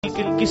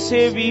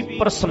ਕਿਸੇ ਵੀ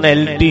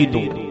ਪਰਸਨੈਲਿਟੀ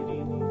ਨੂੰ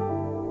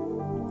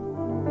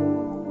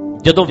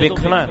ਜਦੋਂ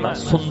ਵੇਖਣਾ ਹੈ ਨਾ,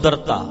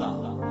 ਸੁੰਦਰਤਾ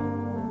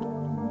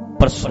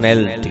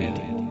ਪਰਸਨੈਲਿਟੀ,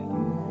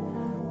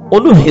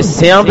 ਉਹਨੂੰ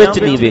ਹਿੱਸਿਆਂ ਵਿੱਚ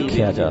ਨਹੀਂ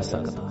ਵੇਖਿਆ ਜਾ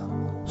ਸਕਦਾ,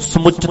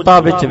 ਸਮੁੱਚਤਾ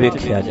ਵਿੱਚ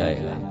ਵੇਖਿਆ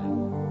ਜਾਏਗਾ।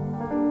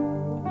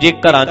 ਜੇ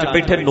ਘਰਾਂ 'ਚ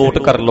ਬੈਠੇ ਨੋਟ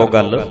ਕਰ ਲਓ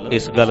ਗੱਲ,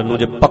 ਇਸ ਗੱਲ ਨੂੰ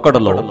ਜੇ ਪਕੜ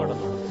ਲਓ,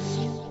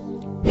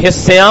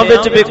 ਹਿੱਸਿਆਂ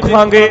ਵਿੱਚ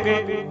ਵੇਖਾਂਗੇ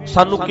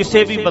ਸਾਨੂੰ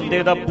ਕਿਸੇ ਵੀ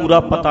ਬੰਦੇ ਦਾ ਪੂਰਾ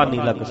ਪਤਾ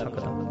ਨਹੀਂ ਲੱਗ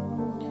ਸਕਦਾ।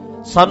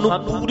 ਸਾਨੂੰ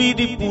ਪੂਰੀ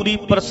ਦੀ ਪੂਰੀ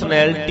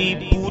ਪਰਸਨੈਲਿਟੀ,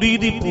 ਪੂਰੀ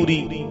ਦੀ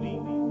ਪੂਰੀ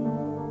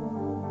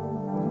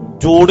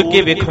ਜੋੜ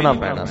ਕੇ ਵੇਖਣਾ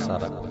ਪੈਣਾ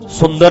ਸਾਰਾ।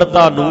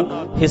 ਸੁੰਦਰਤਾ ਨੂੰ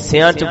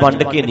ਹਿੱਸਿਆਂ 'ਚ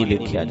ਵੰਡ ਕੇ ਨਹੀਂ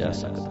ਵੇਖਿਆ ਜਾ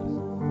ਸਕਦਾ,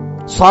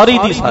 ਸਾਰੀ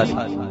ਦੀ ਸਾਰੀ।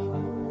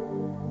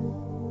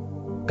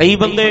 ਕਈ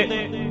ਬੰਦੇ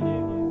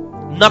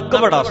ਨੱਕ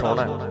ਬੜਾ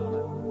ਸੋਹਣਾ,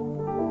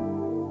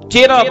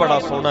 ਚਿਹਰਾ ਬੜਾ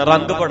ਸੋਹਣਾ,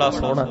 ਰੰਗ ਬੜਾ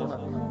ਸੋਹਣਾ,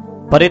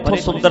 ਪਰ ਇੱਥੋਂ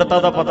ਸੁੰਦਰਤਾ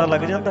ਦਾ ਪਤਾ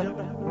ਲੱਗ ਜਾਂਦਾ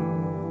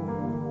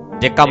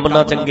ਜੇ ਕੰਮ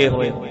ਨਾ ਚੰਗੇ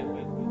ਹੋਏ।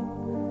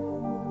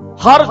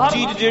 ਹਰ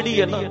ਚੀਜ਼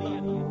ਜਿਹੜੀ ਹੈ ਨਾ,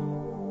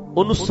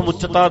 ਉਹਨੂੰ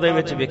ਸਮੁੱਚਤਾ ਦੇ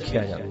ਵਿੱਚ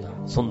ਵੇਖਿਆ ਜਾਂਦਾ।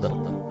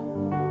 ਸੁੰਦਰਤਾ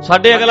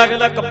ਸਾਡੇ ਅਗਲਾ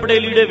ਕਹਿੰਦਾ ਕੱਪੜੇ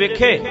ਲੀੜੇ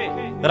ਵੇਖੇ,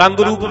 ਰੰਗ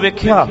ਰੂਪ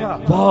ਵੇਖਿਆ,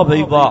 ਵਾਹ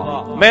ਬਈ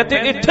ਵਾਹ, ਮੈਂ ਤੇ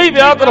ਇੱਥੇ ਹੀ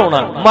ਵਿਆਹ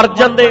ਕਰਾਉਣਾ, ਮਰ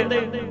ਜਾਂਦੇ,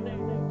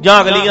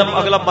 ਜਾਂ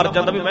ਅਗਲਾ ਮਰ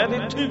ਜਾਂਦਾ ਵੀ ਮੈਂ ਤੇ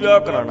ਇੱਥੇ ਹੀ ਵਿਆਹ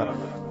ਕਰਾਉਣਾ।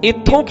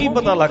 ਇੱਥੋਂ ਕੀ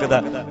ਪਤਾ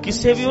ਲੱਗਦਾ?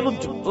 ਕਿਸੇ ਵੀ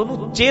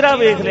ਉਹਨੂੰ ਚਿਹਰਾ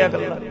ਵੇਖ ਲਿਆ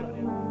ਗੱਲਾਂ।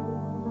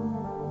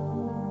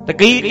 ਤੇ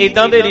ਕਈ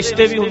ਏਦਾਂ ਦੇ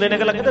ਰਿਸ਼ਤੇ ਵੀ ਹੁੰਦੇ ਨੇ,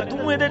 ਅਗਲਾ ਕਹਿੰਦਾ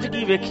ਤੂੰ ਇਹਦੇ 'ਚ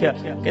ਕੀ ਵੇਖਿਆ?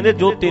 ਕਹਿੰਦੇ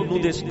ਜੋ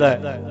ਤੈਨੂੰ ਦਿਸਦਾ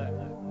ਹੈ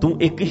ਤੂੰ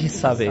ਇੱਕ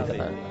ਹਿੱਸਾ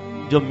ਵੇਖਦਾ,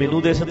 ਜੋ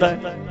ਮੈਨੂੰ ਦਿਸਦਾ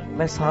ਹੈ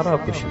ਮੈਂ ਸਾਰਾ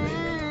ਕੁਝ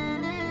ਵੇਖਦਾ।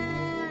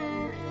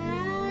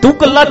 ਤੂੰ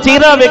ਕੱਲਾ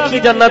ਚਿਹਰਾ ਵੇਖੀ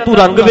ਜਾਂਦਾ, ਤੂੰ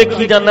ਰੰਗ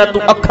ਵੇਖੀ ਜਾਂਦਾ,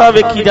 ਤੂੰ ਅੱਖਾਂ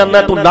ਵੇਖੀ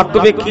ਜਾਂਦਾ, ਤੂੰ ਨੱਕ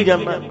ਵੇਖੀ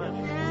ਜਾਂਦਾ।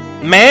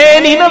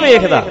 ਮੈਂ ਨਹੀਂ ਨਾ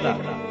ਵੇਖਦਾ,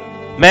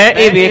 ਮੈਂ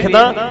ਇਹ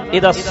ਵੇਖਦਾ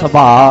ਇਹਦਾ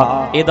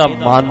ਸੁਭਾਅ, ਇਹਦਾ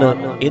ਮਨ,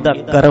 ਇਹਦਾ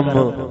ਕਰਮ,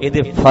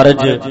 ਇਹਦੇ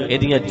ਫਰਜ਼,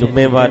 ਇਹਦੀਆਂ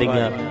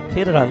ਜ਼ਿੰਮੇਵਾਰੀਆਂ,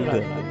 ਫਿਰ ਰੰਗ।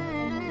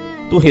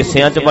 ਤੂੰ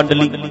ਹਿੱਸਿਆਂ 'ਚ ਵੰਡ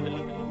ਲਈ,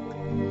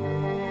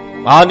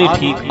 ਆ ਨਹੀਂ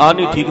ਠੀਕ, ਆ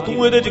ਨਹੀਂ ਠੀਕ,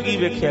 ਤੂੰ ਇਹਦੇ 'ਚ ਕੀ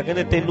ਵੇਖਿਆ?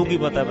 ਕਹਿੰਦੇ ਤੈਨੂੰ ਕੀ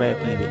ਪਤਾ ਮੈਂ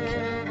ਕੀ ਵੇਖਿਆ।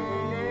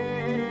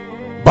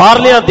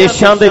 ਬਾਹਰਲਿਆਂ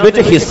ਦੇਸ਼ਾਂ ਦੇ ਵਿੱਚ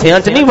ਹਿੱਸਿਆਂ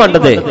 'ਚ ਨਹੀਂ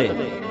ਵੰਡਦੇ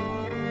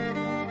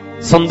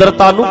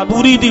ਸੁੰਦਰਤਾ ਨੂੰ,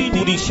 ਪੂਰੀ ਦੀ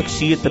ਪੂਰੀ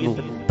ਸ਼ਖਸੀਅਤ ਨੂੰ।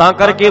 ਤਾਂ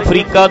ਕਰਕੇ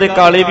ਅਫਰੀਕਾ ਦੇ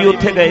ਕਾਲੇ ਵੀ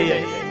ਉੱਥੇ ਗਏ ਆ,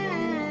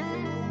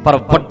 ਪਰ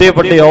ਵੱਡੇ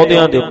ਵੱਡੇ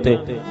ਅਹੁਦਿਆਂ ਦੇ ਉੱਤੇ,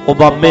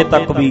 ਓਬਾਮੇ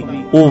ਤੱਕ ਵੀ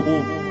ਉਹ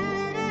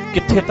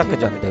ਕਿੱਥੇ ਤੱਕ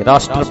ਜਾਂਦੇ,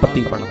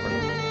 ਰਾਸ਼ਟਰਪਤੀ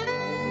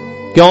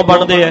ਬਣਦੇ। ਕਿਉਂ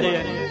ਬਣਦੇ ਆ?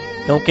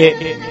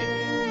 ਕਿਉਂਕਿ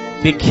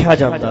ਵੇਖਿਆ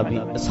ਜਾਂਦਾ ਵੀ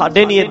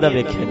ਸਾਡੇ ਨਹੀਂ ਏਦਾਂ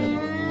ਵੇਖਿਆ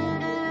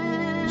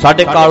ਜਾਂਦਾ।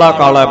 ਸਾਡੇ ਕਾਲਾ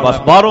ਕਾਲਾ ਬਸ,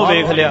 ਬਾਹਰੋਂ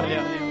ਵੇਖ ਲਿਆ,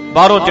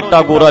 ਬਾਹਰੋਂ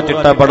ਚਿੱਟਾ ਗੋਰਾ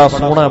ਚਿੱਟਾ, ਬੜਾ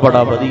ਸੋਹਣਾ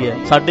ਬੜਾ ਵਧੀਆ,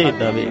 ਸਾਡੇ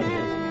ਏਦਾਂ ਵੇਖ ਲਿਆ।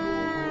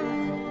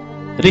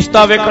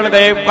 ਰਿਸ਼ਤਾ ਵੇਖਣ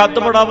ਗਏ, ਕੱਦ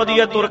ਬੜਾ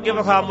ਵਧੀਆ, ਤੁਰ ਕੇ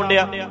ਵਿਖਾ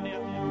ਮੁੰਡਿਆ,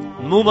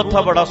 ਮੂੰਹ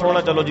ਮੱਥਾ ਬੜਾ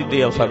ਸੋਹਣਾ, ਚਲੋ ਜੀ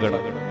ਦੇ ਆਓ ਸਗਣ।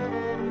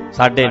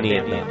 ਸਾਡੇ ਨਹੀਂ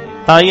ਏਦਾਂ।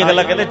 ਤਾਂ ਹੀ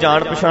ਅਗਲਾ ਕਹਿੰਦੇ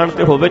ਜਾਣ ਪਛਾਣ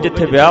ਤੇ ਹੋਵੇ,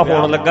 ਜਿੱਥੇ ਵਿਆਹ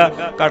ਹੋਣ ਲੱਗਾ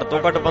ਘੱਟ ਤੋਂ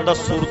ਘੱਟ ਬੰਦਾ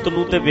ਸੂਰਤ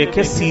ਨੂੰ ਤੇ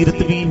ਵੇਖੇ,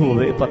 ਸੀਰਤ ਵੀ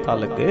ਹੋਵੇ, ਪਤਾ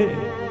ਲੱਗੇ।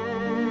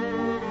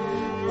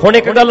 ਹੁਣ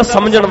ਇੱਕ ਗੱਲ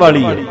ਸਮਝਣ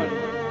ਵਾਲੀ ਹੈ,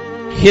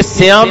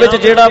 ਹਿੱਸਿਆਂ ਵਿੱਚ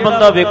ਜਿਹੜਾ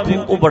ਬੰਦਾ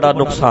ਵੇਖੂ ਉਹ ਬੜਾ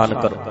ਨੁਕਸਾਨ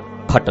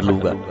ਖੱਟ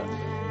ਲੂਗਾ।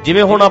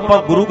 ਜਿਵੇਂ ਹੁਣ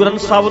ਆਪਾਂ ਗੁਰੂ ਗ੍ਰੰਥ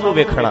ਸਾਹਿਬ ਨੂੰ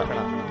ਵੇਖਣਾ,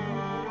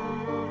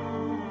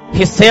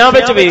 ਹਿੱਸਿਆਂ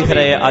ਵਿੱਚ ਵੇਖ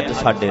ਰਹੇ ਆ ਅੱਜ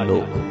ਸਾਡੇ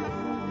ਲੋਕ।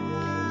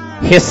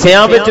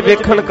 ਹਿੱਸਿਆਂ ਵਿੱਚ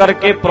ਵੇਖਣ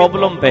ਕਰਕੇ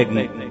ਪ੍ਰੋਬਲਮ ਪੈ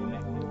ਗਈ,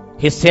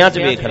 ਹਿੱਸਿਆਂ 'ਚ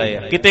ਵੇਖ ਰਹੇ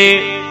ਆ। ਕਿਤੇ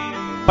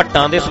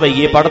ਭੱਟਾਂ ਦੇ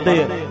ਸਵਈਏ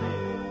ਪੜ੍ਹਦੇ ਆ,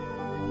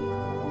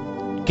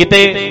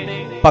 ਕਿਤੇ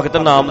ਭਗਤ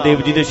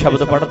ਨਾਮਦੇਵ ਜੀ ਦੇ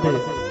ਸ਼ਬਦ ਪੜ੍ਹਦੇ ਆ,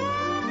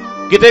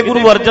 ਕਿਤੇ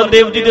ਗੁਰੂ ਅਰਜਨ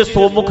ਦੇਵ ਜੀ ਦੇ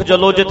ਸੋ ਮੁਖ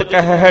ਜਲੋ ਜਿਤ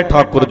ਕਹਿ ਹੈ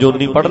ਠਾਕੁਰ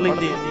ਜੋਨੀ ਪੜ੍ਹ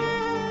ਲੈਂਦੇ ਆ,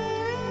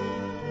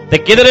 ਤੇ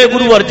ਕਿਧਰੇ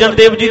ਗੁਰੂ ਅਰਜਨ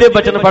ਦੇਵ ਜੀ ਦੇ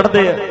ਬਚਨ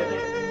ਪੜ੍ਹਦੇ ਆ।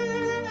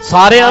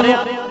 ਸਾਰਿਆਂ ਨੂੰ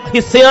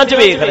ਹਿੱਸਿਆਂ 'ਚ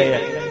ਵੇਖ ਰਹੇ ਆ।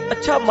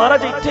 ਅੱਛਾ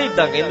ਮਹਾਰਾਜ ਇੱਥੇ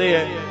ਇਦਾਂ ਕਹਿੰਦੇ ਆ,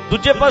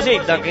 ਦੂਜੇ ਪਾਸੇ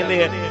ਇਦਾਂ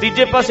ਕਹਿੰਦੇ ਆ,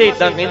 ਤੀਜੇ ਪਾਸੇ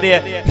ਇਦਾਂ ਕਹਿੰਦੇ ਆ।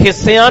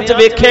 ਹਿੱਸਿਆਂ 'ਚ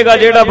ਵੇਖੇਗਾ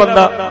ਜਿਹੜਾ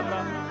ਬੰਦਾ,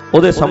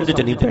 ਉਹਦੇ ਸਮਝ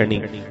 'ਚ ਨਹੀਂ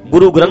ਪੈਣੀ।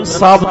 ਗੁਰੂ ਗ੍ਰੰਥ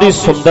ਸਾਹਿਬ ਦੀ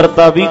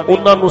ਸੁੰਦਰਤਾ ਵੀ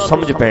ਉਹਨਾਂ ਨੂੰ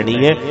ਸਮਝ ਪੈਣੀ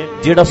ਹੈ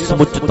ਜਿਹੜਾ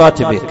ਸਮੁੱਚਤਾ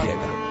 'ਚ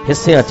ਵੇਖੇਗਾ।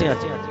 ਹਿੱਸਿਆਂ 'ਚ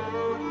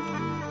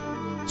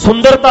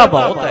ਸੁੰਦਰਤਾ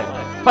ਬਹੁਤ ਹੈ,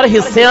 ਪਰ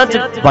ਹਿੱਸਿਆਂ 'ਚ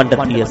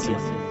ਵੰਡਤੀ ਅਸੀਂ।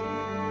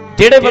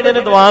 ਜਿਹੜੇ ਬੰਦੇ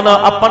ਨੇ ਦੀਵਾਨ,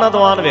 ਆਪਾਂ ਨਾ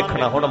ਦੀਵਾਨ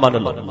ਵੇਖਣਾ, ਹੁਣ ਮੰਨ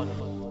ਲਓ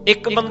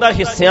ਇੱਕ ਬੰਦਾ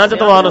ਹਿੱਸਿਆਂ 'ਚ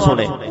ਦੀਵਾਨ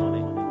ਸੁਣੇ,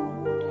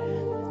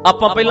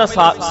 ਆਪਾਂ ਪਹਿਲਾਂ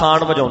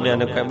ਸਾਣ ਵਜਾਉਂਦੇ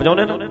ਨੇ,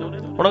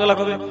 ਹੁਣ ਅਗਲਾ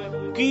ਕਹੇ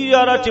ਕੀ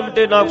ਯਾਰ ਆ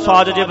ਚਿਮਟੇ ਨਾਲ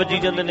ਸਾਜ਼ ਜੇ ਵੱਜੀ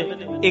ਜਾਂਦੇ ਨੇ।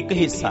 ਇੱਕ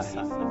ਹਿੱਸਾ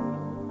ਹੈ,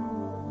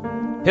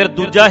 ਫਿਰ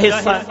ਦੂਜਾ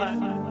ਹਿੱਸਾ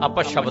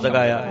ਆਪਾਂ ਸ਼ਬਦ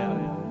ਗਾਇਆ,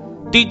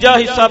 ਤੀਜਾ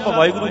ਹਿੱਸਾ ਆਪਾਂ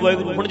ਵਾਹਿਗੁਰੂ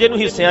ਵਾਹਿਗੁਰੂ। ਹੁਣ ਜਿਹਨੂੰ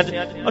ਹਿੱਸਿਆਂ 'ਚ,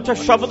 ਅੱਛਾ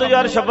ਸ਼ਬਦ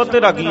ਯਾਰ ਸ਼ਬਦ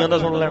ਤੇ ਰਾਗੀਆਂ ਦਾ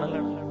ਸੁਣ ਲੈਣਾ,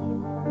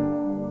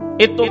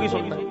 ਇਹ ਤੋਂ ਕੀ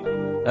ਸੁਣਨਾ?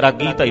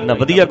 ਰਾਗੀ ਤਾਂ ਇੰਨਾ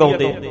ਵਧੀਆ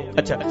ਗਾਉਂਦੇ ਆ।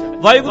 ਅੱਛਾ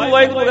ਵਾਹਿਗੁਰੂ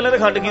ਵਾਹਿਗੁਰੂ ਅਗਲੇ ਦੇ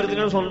ਖੰਡ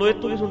ਕੀਰਤਨ ਸੁਣ ਲਓ, ਇਹ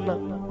ਤੋਂ ਕੀ ਸੁਣਨਾ?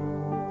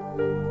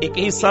 ਇੱਕ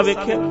ਹਿੱਸਾ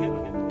ਵੇਖਿਆ,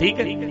 ਠੀਕ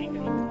ਹੈ।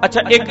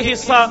 ਅੱਛਾ ਇੱਕ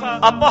ਹਿੱਸਾ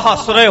ਆਪਾਂ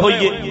ਹੱਸ ਰਹੇ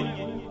ਹੋਈਏ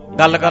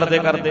ਗੱਲ ਕਰਦੇ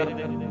ਕਰਦੇ,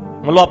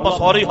 ਮਤਲਬ ਆਪਾਂ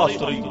ਸਾਰੇ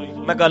ਹੱਸ ਰਹੇ,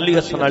 ਮੈਂ ਗੱਲ ਹੀ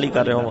ਹੱਸਣ ਵਾਲੀ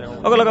ਕਰ ਰਿਹਾ ਹਾਂ,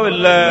 ਅਗਲਾ ਕਹੇ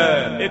ਲੈ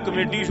ਇਹ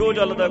ਕਮੇਡੀ ਸ਼ੋਅ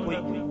ਚੱਲਦਾ ਕੋਈ।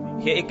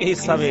 ਇਹ ਇੱਕ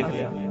ਹਿੱਸਾ ਵੇਖ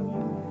ਲਿਆ।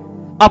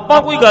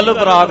 ਆਪਾਂ ਕੋਈ ਗੱਲ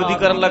ਬਰਾਗ ਦੀ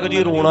ਕਰਨ ਲੱਗ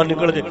ਜੀ, ਰੋਣਾ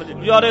ਨਿਕਲ ਜੇ,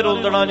 ਯਾਰ ਇਹ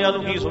ਰੋਂਦਣਾ ਜਿਹਾ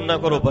ਨੂੰ ਕੀ ਸੁਣਨਾ,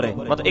 ਕਰੋ ਪਰੇ।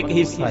 ਮਤਲਬ ਇੱਕ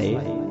ਹਿੱਸਾ ਏ।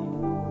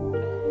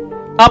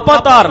 ਆਪਾਂ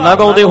ਧਾਰਨਾ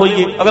ਗਾਉਂਦੇ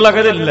ਹੋਈਏ, ਅਗਲਾ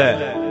ਕਹਿੰਦੇ ਲੈ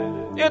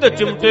ਇਹ ਤੇ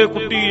ਚਿਮਟੇ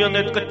ਕੁੱਟੀ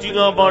ਜਾਂਦੇ,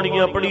 ਕੱਚੀਆਂ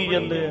ਬਾਣੀਆਂ ਪੜੀ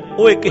ਜਾਂਦੇ ਆ,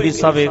 ਉਹ ਇੱਕ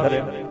ਹਿੱਸਾ ਵੇਖ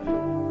ਰਿਹਾ।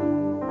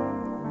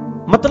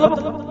 ਮਤਲਬ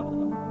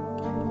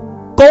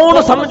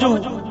ਕੌਣ ਸਮਝੂ?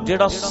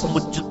 ਜਿਹੜਾ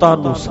ਸਮੁੱਚਤਾ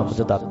ਨੂੰ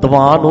ਸਮਝਦਾ।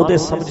 ਦੀਵਾਨ ਉਹਦੇ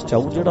ਸਮਝ ਚ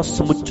ਆਊ ਜਿਹੜਾ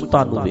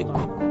ਸਮੁੱਚਤਾ ਨੂੰ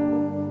ਵੇਖੋ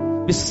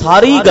ਵੀ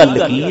ਸਾਰੀ ਗੱਲ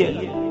ਕੀ ਹੈ,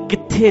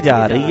 ਕਿੱਥੇ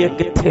ਜਾ ਰਹੀ ਹੈ,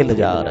 ਕਿੱਥੇ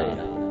ਲਿਜਾ ਰਹੇ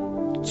ਹੈ,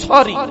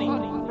 ਸਾਰੀ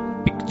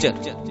ਪਿਕਚਰ।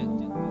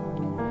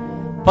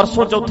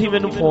 ਪਰਸੋਂ ਚੌਥੀ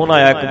ਮੈਨੂੰ ਫੋਨ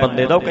ਆਇਆ ਇੱਕ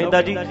ਬੰਦੇ ਦਾ, ਉਹ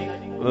ਕਹਿੰਦਾ ਜੀ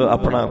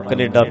ਆਪਣਾ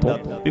ਕੈਨੇਡਾ ਤੋਂ,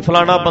 ਵੀ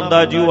ਫਲਾਣਾ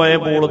ਬੰਦਾ ਜੀ ਉਹ ਐਂ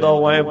ਬੋਲਦਾ,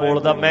 ਉਹ ਐਂ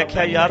ਬੋਲਦਾ। ਮੈਂ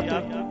ਕਿਹਾ ਯਾਰ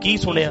ਤੂੰ ਕੀ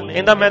ਸੁਣਿਆ?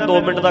 ਕਹਿੰਦਾ ਮੈਂ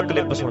 2 ਮਿੰਟ ਦਾ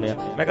ਕਲਿੱਪ ਸੁਣਿਆ।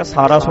 ਮੈਂ ਕਿਹਾ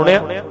ਸਾਰਾ ਸੁਣਿਆ?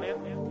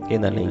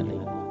 ਕਹਿੰਦਾ ਨਹੀਂ।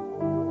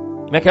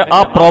 ਮੈਂ ਕਿਹਾ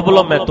ਆਹ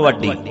ਪ੍ਰੋਬਲਮ ਹੈ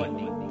ਤੁਹਾਡੀ।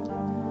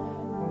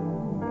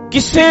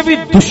 ਕਿਸੇ ਵੀ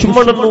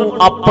ਦੁਸ਼ਮਣ ਨੂੰ,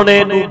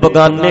 ਆਪਣੇ ਨੂੰ,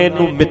 ਬਗਾਨੇ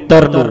ਨੂੰ,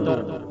 ਮਿੱਤਰ ਨੂੰ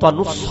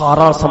ਤੁਹਾਨੂੰ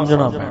ਸਾਰਾ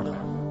ਸਮਝਣਾ ਪੈਣਾ,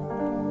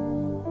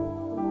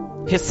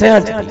 ਹਿੱਸਿਆਂ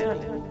 'ਚ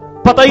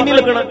ਪਤਾ ਹੀ ਨਹੀਂ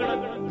ਲੱਗਣਾ।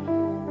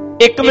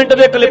 1 ਮਿੰਟ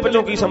ਦੇ ਕਲਿੱਪ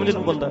ਚੋਂ ਕੀ ਸਮਝ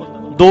ਲੂ ਬੰਦਾ,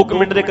 2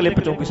 ਮਿੰਟ ਦੇ ਕਲਿੱਪ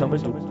ਚੋਂ ਕੀ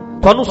ਸਮਝ ਲੂ?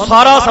 ਤੁਹਾਨੂੰ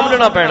ਸਾਰਾ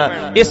ਸਮਝਣਾ ਪੈਣਾ।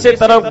 ਇਸੇ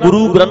ਤਰ੍ਹਾਂ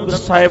ਗੁਰੂ ਗ੍ਰੰਥ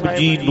ਸਾਹਿਬ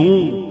ਜੀ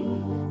ਨੂੰ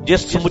ਜੇ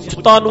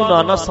ਸਮੁੱਚਤਾ ਨੂੰ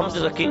ਨਾ ਸਮਝ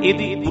ਸਕੇ,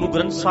 ਇਹਦੀ ਗੁਰੂ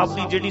ਗ੍ਰੰਥ ਸਾਹਿਬ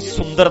ਦੀ ਜਿਹੜੀ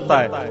ਸੁੰਦਰਤਾ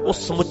ਹੈ ਉਹ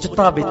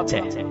ਸਮੁੱਚਤਾ ਵਿੱਚ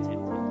ਹੈ,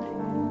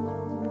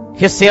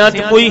 ਹਿੱਸਿਆਂ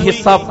 'ਚ। ਕੋਈ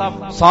ਹਿੱਸਾ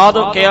ਸਾਧ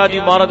ਕਿਹਾ ਜੀ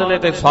ਮਹਾਰਾਜ ਨੇ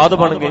ਤੇ ਸਾਧ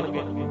ਬਣ ਗਏ,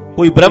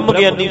 ਕੋਈ ਬ੍ਰਹਮ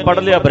ਗਿਆਨੀ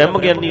ਪੜ੍ਹ ਲਿਆ ਬ੍ਰਹਮ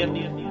ਗਿਆਨੀ,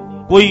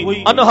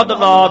 ਕੋਈ ਅਨਹਦ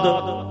ਨਾਦ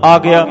ਆ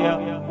ਗਿਆ,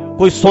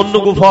 ਕੋਈ ਸੁੰਨ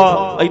ਗੁਫਾ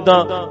ਏਦਾਂ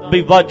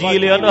ਵੀ ਬਾਜੀ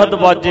ਲੈ ਅਨਹਦ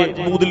ਵਾਜੇ,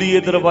 ਮੂਦਲੀਏ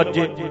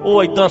ਦਰਵਾਜੇ,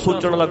 ਉਹ ਏਦਾਂ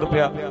ਸੋਚਣ ਲੱਗ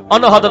ਪਿਆ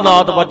ਅਨਹਦ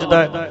ਨਾਦ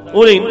ਵੱਜਦਾ,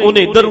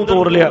 ਉਹਨੇ ਇੱਧਰ ਨੂੰ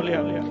ਤੋੜ ਲਿਆ,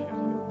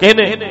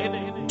 ਕਹਿੰਦੇ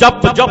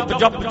ਜਪ ਜਪ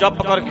ਜਪ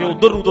ਜਪ ਕਰਕੇ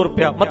ਉਧਰ ਨੂੰ ਤੁਰ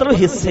ਪਿਆ। ਮਤਲਬ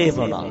ਹਿੱਸੇ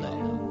ਬਣਾ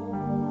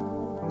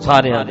ਲਏ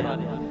ਸਾਰਿਆਂ ਨੇ।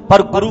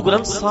 ਪਰ ਗੁਰੂ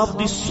ਗ੍ਰੰਥ ਸਾਹਿਬ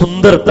ਦੀ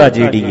ਸੁੰਦਰਤਾ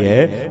ਜਿਹੜੀ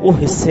ਹੈ ਉਹ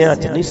ਹਿੱਸਿਆਂ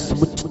 'ਚ ਨਹੀਂ,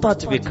 ਸਮੁੱਚਤਾ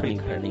 'ਚ ਵੇਖਣੀ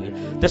ਪੈਣੀ ਹੈ।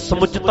 ਤੇ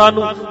ਸਮੁੱਚਤਾ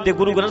ਨੂੰ ਤੇ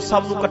ਗੁਰੂ ਗ੍ਰੰਥ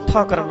ਸਾਹਿਬ ਨੂੰ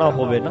ਇਕੱਠਾ ਕਰਨਾ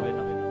ਹੋਵੇ ਨਾ,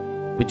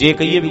 ਵੀ ਜੇ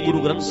ਕਹੀਏ ਵੀ ਗੁਰੂ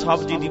ਗ੍ਰੰਥ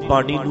ਸਾਹਿਬ ਜੀ ਦੀ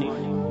ਬਾਣੀ ਨੂੰ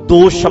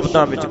 2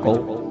 ਸ਼ਬਦਾਂ ਵਿੱਚ ਕਹੋ,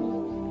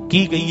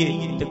 ਕੀ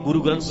ਕਹੀਏ? ਤੇ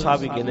ਗੁਰੂ ਗ੍ਰੰਥ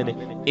ਸਾਹਿਬ ਹੀ ਕਹਿੰਦੇ ਨੇ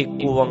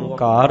ਇੱਕ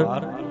ਓੰਕਾਰ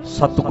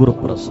ਸਤਿਗੁਰ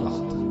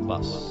ਪ੍ਰਸਾਦ।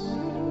 ਬਸ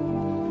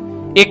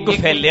ਇੱਕ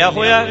ਫੈਲਿਆ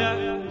ਹੋਇਆ,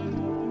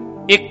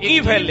 ਇੱਕ ਹੀ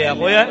ਫੈਲਿਆ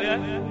ਹੋਇਆ।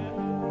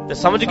 ਤੇ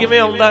ਸਮਝ ਕਿਵੇਂ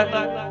ਆਉਂਦਾ?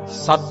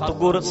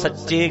 ਸਤਿਗੁਰ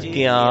ਸੱਚੇ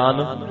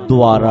ਗਿਆਨ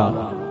ਦੁਆਰਾ,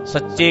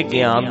 ਸੱਚੇ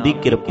ਗਿਆਨ ਦੀ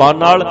ਕਿਰਪਾ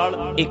ਨਾਲ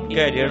ਇੱਕ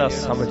ਹੈ ਜਿਹੜਾ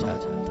ਸਮਝ ਆ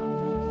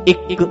ਜਾਂਦਾ।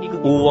 ਇੱਕ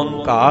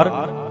ਓੰਕਾਰ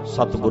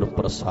ਸਤਿਗੁਰ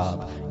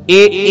ਪ੍ਰਸਾਦ।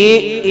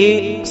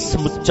 ਇਹ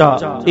ਸਮੁੱਚਾ,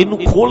 ਇਹਨੂੰ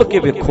ਖੋਲ ਕੇ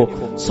ਵੇਖੋ,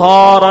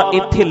 ਸਾਰਾ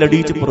ਇੱਥੇ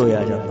ਲੜੀ 'ਚ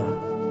ਪਰੋਇਆ ਜਾਂਦਾ।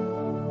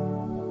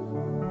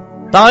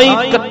 ਤਾਂ ਹੀ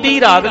 31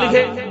 ਰਾਗ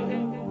ਲਿਖੇ,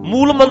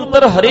 ਮੂਲ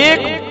ਮੰਤਰ ਹਰੇਕ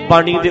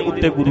ਬਾਣੀ ਦੇ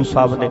ਉੱਤੇ ਗੁਰੂ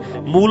ਸਾਹਿਬ ਨੇ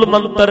ਮੂਲ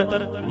ਮੰਤਰ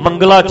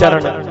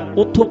ਮੰਗਲਾਚਰਨ,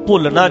 ਉੱਥੋਂ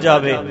ਭੁੱਲ ਨਾ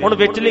ਜਾਵੇ। ਹੁਣ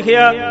ਵਿੱਚ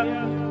ਲਿਖਿਆ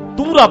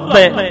ਤੂੰ ਰੱਬ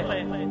ਹੈ,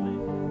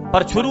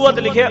 ਪਰ ਸ਼ੁਰੂਆਤ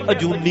ਲਿਖਿਆ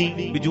ਅਜੂਨੀ,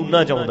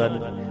 ਵਿਜੂਨਾ ਚਾਹੁੰਦਾ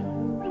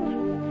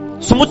ਨਹੀਂ।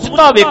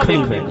 ਸਮੁੱਚਤਾ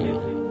ਵੇਖਣੀ ਪੈਣੀ,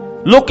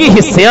 ਲੋਕੀ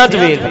ਹਿੱਸਿਆਂ 'ਚ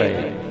ਵੇਖ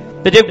ਰਹੇ।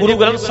 ਤੇ ਜੇ ਗੁਰੂ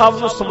ਗ੍ਰੰਥ ਸਾਹਿਬ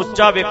ਨੂੰ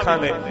ਸਮੁੱਚਾ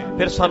ਵੇਖਾਂਗੇ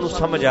ਫਿਰ ਸਾਨੂੰ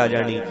ਸਮਝ ਆ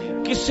ਜਾਣੀ।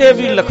 ਕਿਸੇ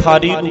ਵੀ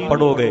ਲਿਖਾਰੀ ਨੂੰ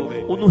ਪੜੋਗੇ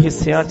ਉਹਨੂੰ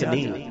ਹਿੱਸਿਆਂ 'ਚ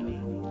ਨਹੀਂ।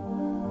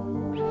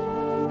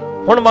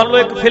 ਹੁਣ ਮੰਨ ਲਓ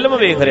ਇੱਕ ਫਿਲਮ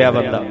ਵੇਖ ਰਿਹਾ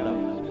ਬੰਦਾ,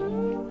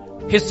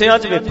 ਹਿੱਸਿਆਂ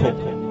 'ਚ ਵੇਖੋ।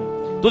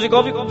 ਤੁਸੀਂ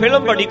ਕਹੋ ਵੀ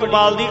ਫਿਲਮ ਬੜੀ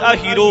ਕਮਾਲ ਦੀ, ਆ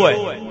ਹੀਰੋ ਹੈ,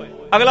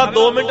 ਅਗਲਾ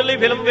 2 ਮਿੰਟ ਲਈ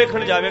ਫਿਲਮ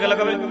ਵੇਖਣ ਜਾਵੇ, ਅਗਲਾ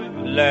ਕਹੇ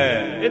ਲੈ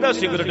ਇਹ ਤਾਂ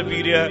ਸਿਗਰਟ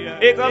ਪੀ ਰਿਹਾ,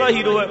 ਇਹ ਕਾਹਦਾ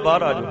ਹੀਰੋ ਹੈ,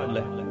 ਬਾਹਰ ਆ ਜਾਓ।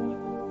 ਲੈ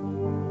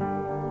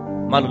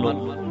ਮੰਨ ਲਓ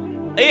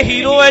ਇਹ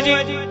ਹੀਰੋ ਹੈ ਜੀ,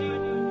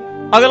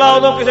 ਅਗਲਾ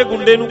ਉਦੋਂ ਕਿਸੇ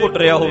ਗੁੰਡੇ ਨੂੰ ਕੁੱਟ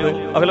ਰਿਹਾ ਹੋਵੇ,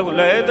 ਅਗਲਾ ਕੋਲ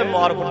ਲੈ ਇਹ ਤੇ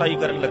ਮਾਰ ਕੁਟਾਈ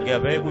ਕਰਨ ਲੱਗਿਆ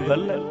ਪਿਆ, ਕੋਈ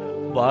ਗੱਲ ਹੈ,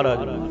 ਬਾਹਰ ਆ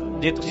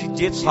ਜਾਓ।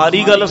 ਜੇ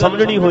ਸਾਰੀ ਗੱਲ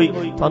ਸਮਝਣੀ ਹੋਈ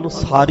ਤੁਹਾਨੂੰ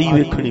ਸਾਰੀ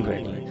ਵੇਖਣੀ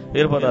ਪੈਣੀ,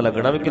 ਫਿਰ ਪਤਾ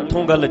ਲੱਗਣਾ ਵੀ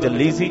ਕਿੱਥੋਂ ਗੱਲ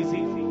ਚੱਲੀ ਸੀ,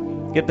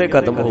 ਕਿੱਥੇ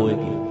ਖਤਮ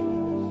ਹੋਏਗੀ,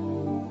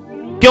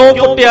 ਕਿਉਂ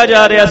ਕੁੱਟਿਆ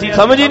ਜਾ ਰਿਹਾ ਸੀ,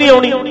 ਸਮਝ ਹੀ ਨਹੀਂ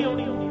ਆਉਣੀ।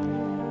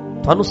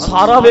 ਤੁਹਾਨੂੰ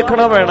ਸਾਰਾ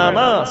ਵੇਖਣਾ ਪੈਣਾ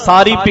ਨਾ,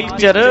 ਸਾਰੀ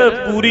ਪਿਕਚਰ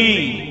ਪੂਰੀ,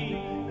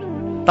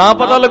 ਤਾਂ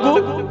ਪਤਾ ਲੱਗੂ।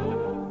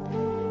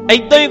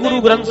 ਏਦਾਂ ਹੀ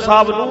ਗੁਰੂ ਗ੍ਰੰਥ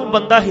ਸਾਹਿਬ ਨੂੰ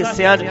ਬੰਦਾ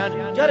ਹਿੱਸਿਆਂ 'ਚ,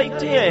 ਯਾਰ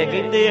ਇੱਥੇ ਐ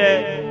ਕਹਿੰਦੇ ਐ,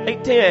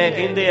 ਇੱਥੇ ਐ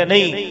ਕਹਿੰਦੇ ਐ,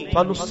 ਨਹੀਂ,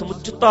 ਤੁਹਾਨੂੰ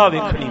ਸਮੁੱਚਤਾ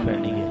ਵੇਖਣੀ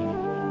ਪੈਣੀ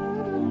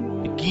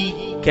ਹੈ ਕੀ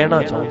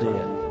ਕਹਿਣਾ ਚਾਹੁੰਦੇ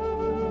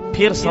ਆ,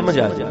 ਫਿਰ ਸਮਝ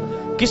ਆ ਜਾ।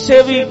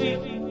 ਕਿਸੇ ਵੀ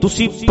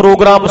ਤੁਸੀਂ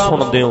ਪ੍ਰੋਗਰਾਮ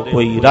ਸੁਣਦੇ ਹੋ,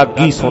 ਕੋਈ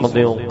ਰਾਗੀ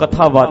ਸੁਣਦੇ ਹੋ,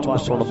 ਕਥਾਵਾਚਕ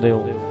ਸੁਣਦੇ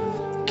ਹੋ,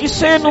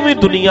 ਕਿਸੇ ਨੂੰ ਵੀ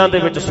ਦੁਨੀਆ ਦੇ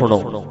ਵਿੱਚ ਸੁਣੋ,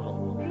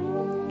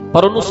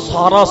 ਪਰ ਉਹਨੂੰ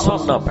ਸਾਰਾ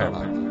ਸੁਣਨਾ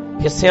ਪੈਣਾ,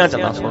 ਹਿੱਸਿਆਂ 'ਚ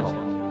ਨਾ ਸੁਣੋ,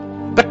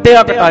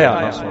 ਕੱਟਿਆ ਕਟਾਇਆ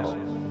ਨਾ ਸੁਣੋ।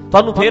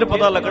 ਤੁਹਾਨੂੰ ਫੇਰ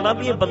ਪਤਾ ਲੱਗਣਾ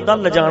ਵੀ ਇਹ ਬੰਦਾ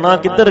ਲਿਜਾਣਾ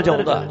ਕਿੱਧਰ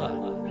ਚਾਹੁੰਦਾ,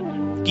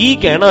 ਕੀ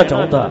ਕਹਿਣਾ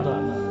ਚਾਹੁੰਦਾ,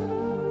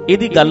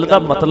 ਇਹਦੀ ਗੱਲ ਦਾ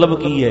ਮਤਲਬ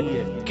ਕੀ ਹੈ।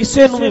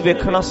 ਕਿਸੇ ਨੂੰ ਵੀ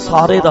ਵੇਖਣਾ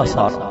ਸਾਰੇ ਦਾ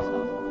ਸਾਰਾ,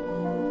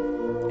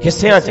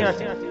 ਹਿੱਸਿਆਂ 'ਚ।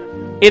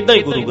 ਏਦਾਂ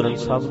ਹੀ ਗੁਰੂ ਗ੍ਰੰਥ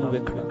ਸਾਹਿਬ ਨੂੰ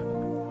ਵੇਖਣਾ,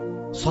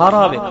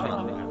 ਸਾਰਾ ਵੇਖਣਾ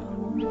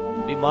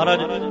ਵੀ ਮਹਾਰਾਜ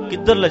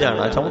ਕਿੱਧਰ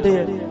ਲਿਜਾਣਾ ਚਾਹੁੰਦੇ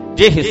ਆ।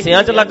 ਜੇ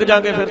ਹਿੱਸਿਆਂ 'ਚ ਲੱਗ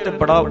ਜਾਗੇ ਫਿਰ ਤੇ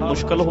ਬੜਾ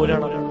ਮੁਸ਼ਕਲ ਹੋ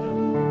ਜਾਣਾ।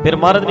 ਫਿਰ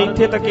ਮਹਾਰਾਜ ਨੇ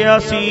ਇੱਥੇ ਤੱਕਿਆ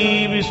ਸੀ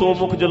ਵੀ ਸੋ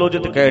ਮੁਖ ਜਲੋ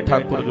ਜਿਤ ਕੈ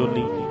ਠਾਕੁਰ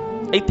ਜੋਨੀ,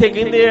 ਇੱਥੇ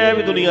ਕਹਿੰਦੇ ਆ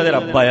ਵੀ ਦੁਨੀਆ ਦੇ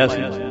ਰੱਬ ਆਇਆ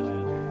ਸੀ,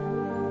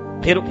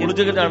 ਫਿਰ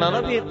ਉਲਝ ਜਾਣਾ ਨਾ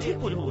ਵੀ ਇੱਥੇ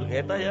ਕੁਝ ਹੋਰ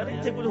ਕਹਿਤਾ, ਯਾਰ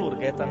ਇੱਥੇ ਕੁਝ ਹੋਰ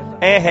ਕਹਿਤਾ,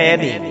 ਐ ਹੈ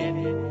ਨਹੀਂ।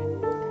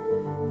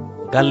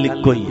 ਗੱਲ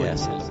ਇੱਕੋ ਹੀ ਹੈ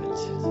ਅਸਲ ਵਿੱਚ,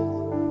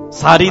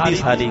 ਸਾਰੀ ਦੀ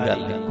ਸਾਰੀ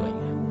ਗੱਲ ਇੱਕੋ ਹੀ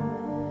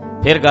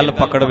ਹੈ। ਫਿਰ ਗੱਲ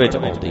ਪਕੜ ਵਿੱਚ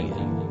ਆਉਂਦੀ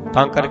ਹੈ।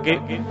 ਤਾਂ ਕਰਕੇ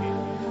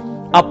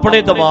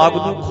ਆਪਣੇ ਦਿਮਾਗ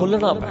ਨੂੰ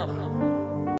ਖੋਲਣਾ ਪੈਣਾ।